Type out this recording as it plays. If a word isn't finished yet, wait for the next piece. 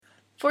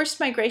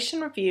Forced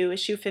Migration Review,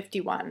 Issue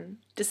 51,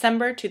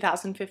 December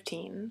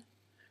 2015.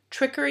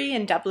 Trickery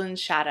in Dublin's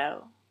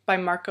Shadow, by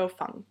Marco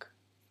Funk.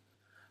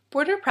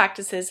 Border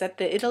practices at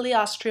the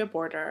Italy-Austria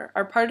border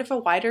are part of a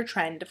wider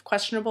trend of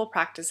questionable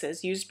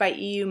practices used by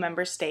EU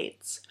member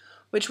states,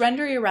 which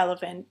render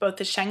irrelevant both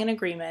the Schengen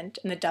Agreement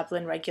and the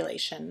Dublin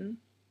Regulation.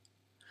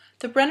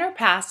 The Brenner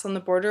Pass on the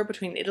border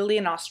between Italy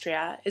and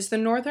Austria is the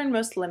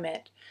northernmost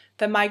limit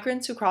that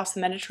migrants who cross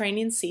the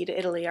Mediterranean Sea to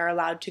Italy are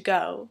allowed to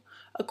go,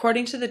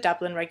 according to the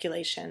Dublin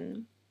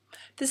Regulation.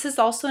 This is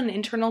also an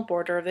internal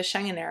border of the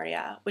Schengen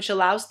area, which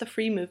allows the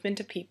free movement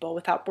of people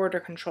without border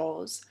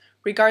controls,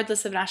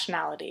 regardless of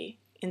nationality,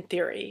 in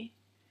theory.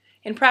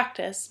 In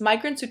practice,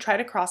 migrants who try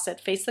to cross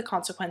it face the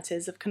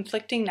consequences of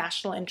conflicting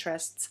national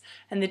interests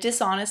and the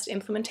dishonest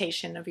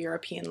implementation of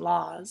European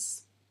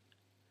laws.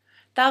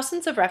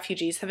 Thousands of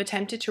refugees have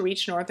attempted to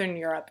reach northern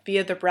Europe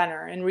via the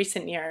Brenner in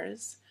recent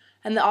years,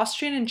 and the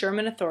Austrian and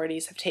German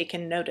authorities have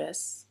taken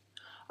notice.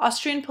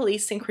 Austrian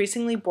police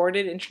increasingly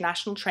boarded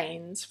international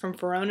trains from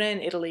Verona in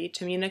Italy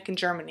to Munich in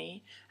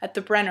Germany at the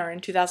Brenner in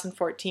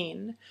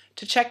 2014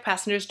 to check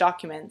passengers'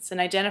 documents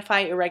and identify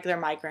irregular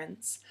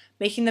migrants,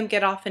 making them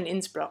get off in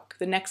Innsbruck,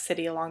 the next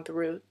city along the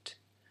route.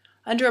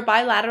 Under a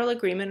bilateral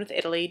agreement with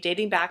Italy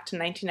dating back to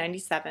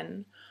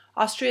 1997,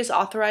 Austria is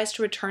authorized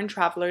to return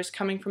travelers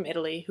coming from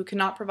Italy who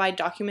cannot provide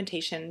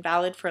documentation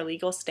valid for a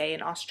legal stay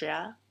in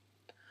Austria.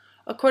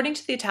 According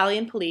to the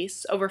Italian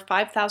police, over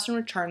 5,000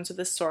 returns of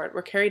this sort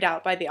were carried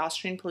out by the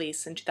Austrian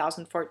police in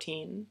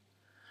 2014.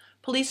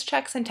 Police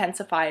checks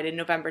intensified in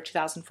November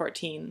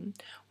 2014,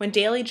 when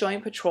daily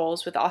joint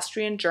patrols with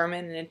Austrian,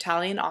 German, and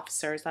Italian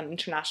officers on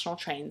international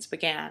trains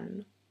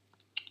began.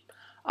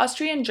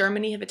 Austria and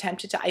Germany have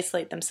attempted to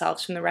isolate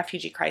themselves from the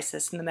refugee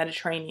crisis in the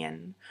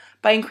Mediterranean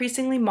by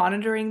increasingly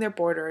monitoring their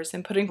borders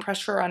and putting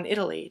pressure on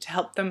Italy to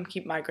help them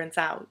keep migrants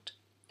out.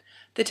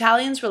 The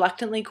Italians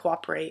reluctantly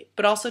cooperate,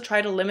 but also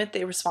try to limit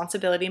the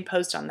responsibility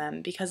imposed on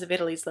them because of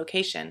Italy's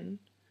location.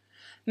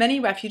 Many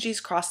refugees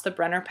cross the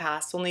Brenner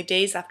Pass only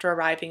days after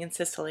arriving in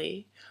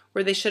Sicily,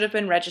 where they should have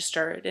been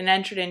registered and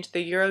entered into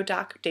the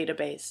Eurodac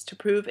database to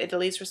prove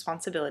Italy's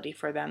responsibility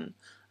for them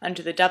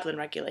under the Dublin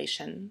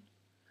Regulation.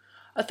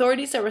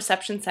 Authorities at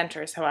reception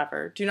centers,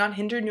 however, do not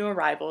hinder new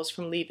arrivals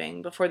from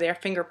leaving before they are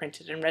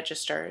fingerprinted and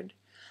registered,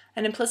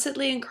 and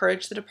implicitly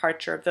encourage the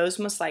departure of those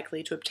most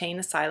likely to obtain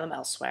asylum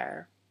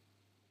elsewhere.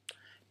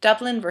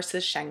 Dublin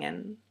versus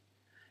Schengen.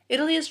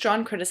 Italy has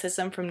drawn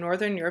criticism from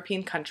northern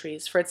European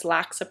countries for its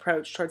lax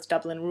approach towards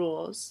Dublin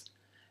rules.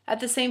 At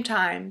the same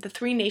time, the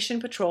three-nation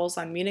patrols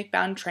on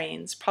Munich-bound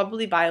trains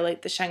probably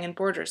violate the Schengen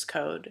Borders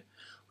Code,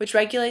 which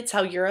regulates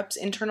how Europe's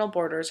internal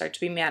borders are to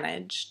be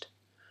managed.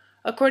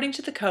 According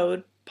to the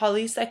code,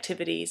 police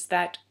activities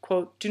that,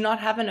 quote, do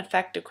not have an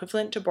effect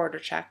equivalent to border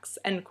checks,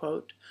 end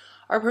quote,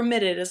 are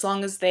permitted as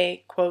long as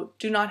they, quote,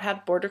 do not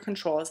have border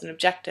control as an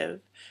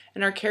objective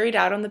and are carried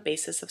out on the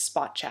basis of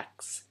spot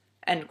checks,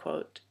 end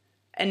quote.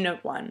 And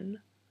note 1.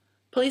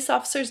 Police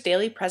officers'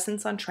 daily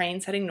presence on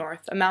trains heading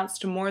north amounts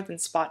to more than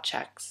spot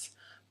checks,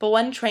 but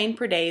one train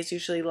per day is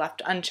usually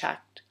left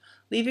unchecked,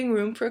 leaving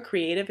room for a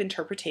creative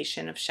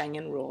interpretation of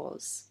Schengen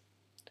rules.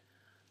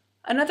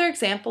 Another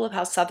example of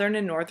how southern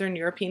and northern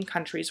European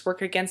countries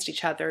work against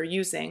each other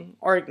using,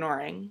 or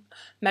ignoring,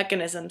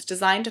 mechanisms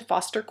designed to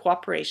foster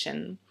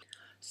cooperation,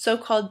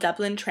 so-called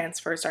Dublin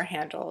transfers are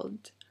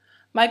handled.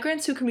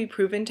 Migrants who can be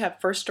proven to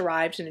have first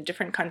arrived in a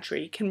different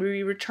country can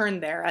be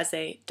returned there as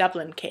a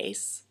Dublin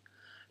case.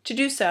 To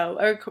do so,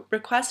 a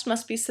request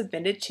must be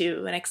submitted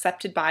to and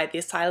accepted by the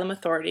asylum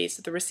authorities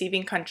of the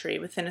receiving country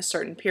within a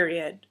certain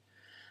period.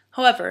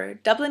 However,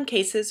 Dublin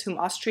cases whom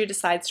Austria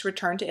decides to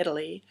return to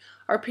Italy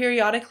are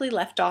periodically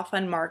left off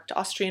unmarked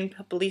Austrian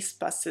police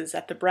buses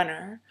at the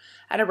Brenner,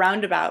 at a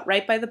roundabout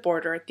right by the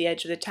border at the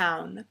edge of the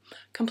town,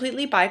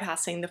 completely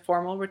bypassing the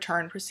formal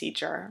return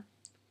procedure.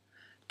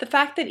 The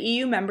fact that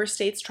EU member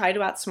states try to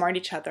outsmart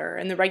each other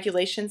and the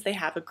regulations they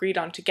have agreed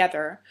on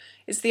together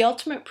is the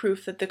ultimate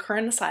proof that the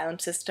current asylum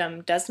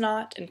system does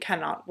not and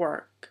cannot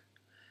work.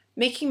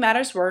 Making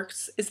matters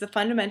worse is the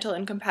fundamental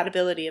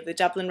incompatibility of the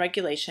Dublin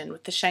Regulation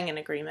with the Schengen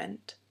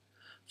Agreement.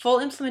 Full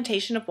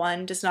implementation of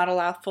one does not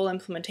allow full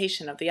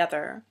implementation of the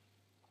other.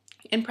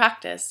 In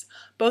practice,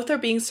 both are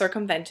being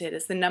circumvented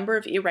as the number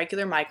of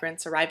irregular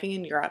migrants arriving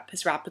in Europe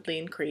has rapidly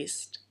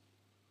increased.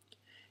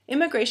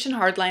 Immigration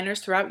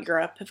hardliners throughout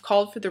Europe have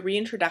called for the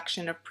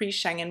reintroduction of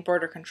pre-Schengen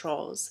border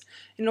controls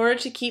in order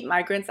to keep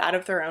migrants out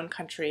of their own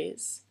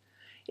countries.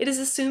 It is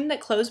assumed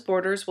that closed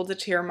borders will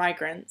deter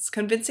migrants,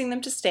 convincing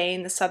them to stay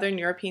in the southern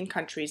European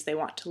countries they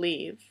want to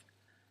leave.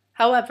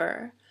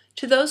 However,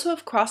 to those who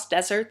have crossed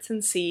deserts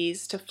and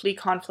seas to flee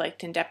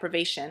conflict and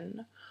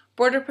deprivation,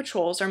 border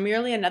patrols are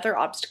merely another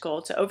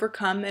obstacle to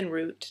overcome en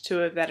route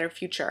to a better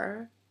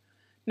future.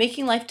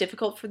 Making life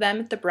difficult for them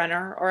at the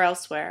Brenner or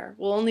elsewhere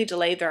will only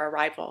delay their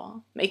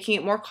arrival, making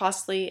it more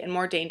costly and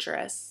more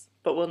dangerous,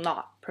 but will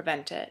not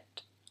prevent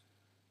it.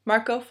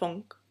 Marco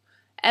Funk,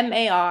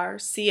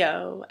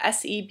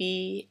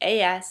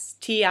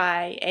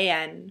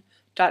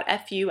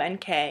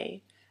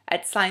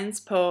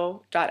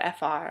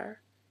 MarcoSebastian.funk@sciencepo.fr,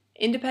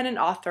 independent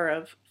author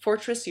of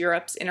Fortress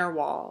Europe's Inner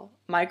Wall,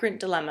 Migrant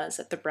Dilemmas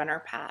at the Brenner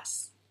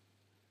Pass.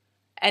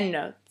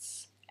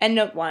 Endnotes.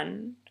 Endnote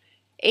 1.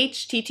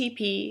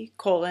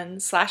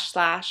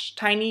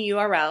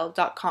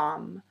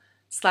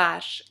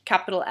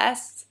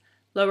 http://tinyurl.com/S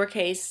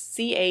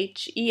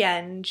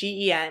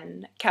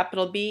chen,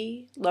 capital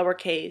B,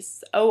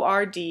 lowercase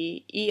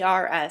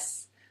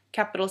orders,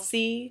 capital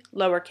C,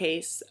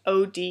 lowercase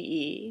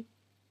ode.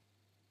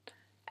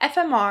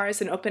 FMR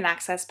is an open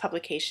access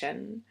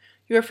publication.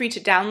 You are free to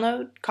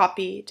download,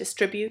 copy,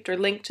 distribute, or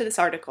link to this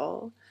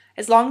article,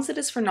 as long as it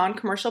is for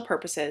non-commercial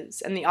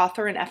purposes and the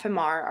author and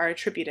FMR are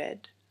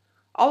attributed.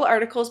 All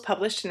articles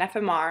published in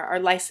FMR are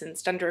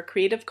licensed under a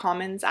Creative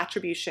Commons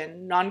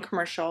Attribution,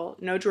 Non-Commercial,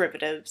 No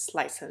Derivatives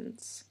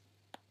license.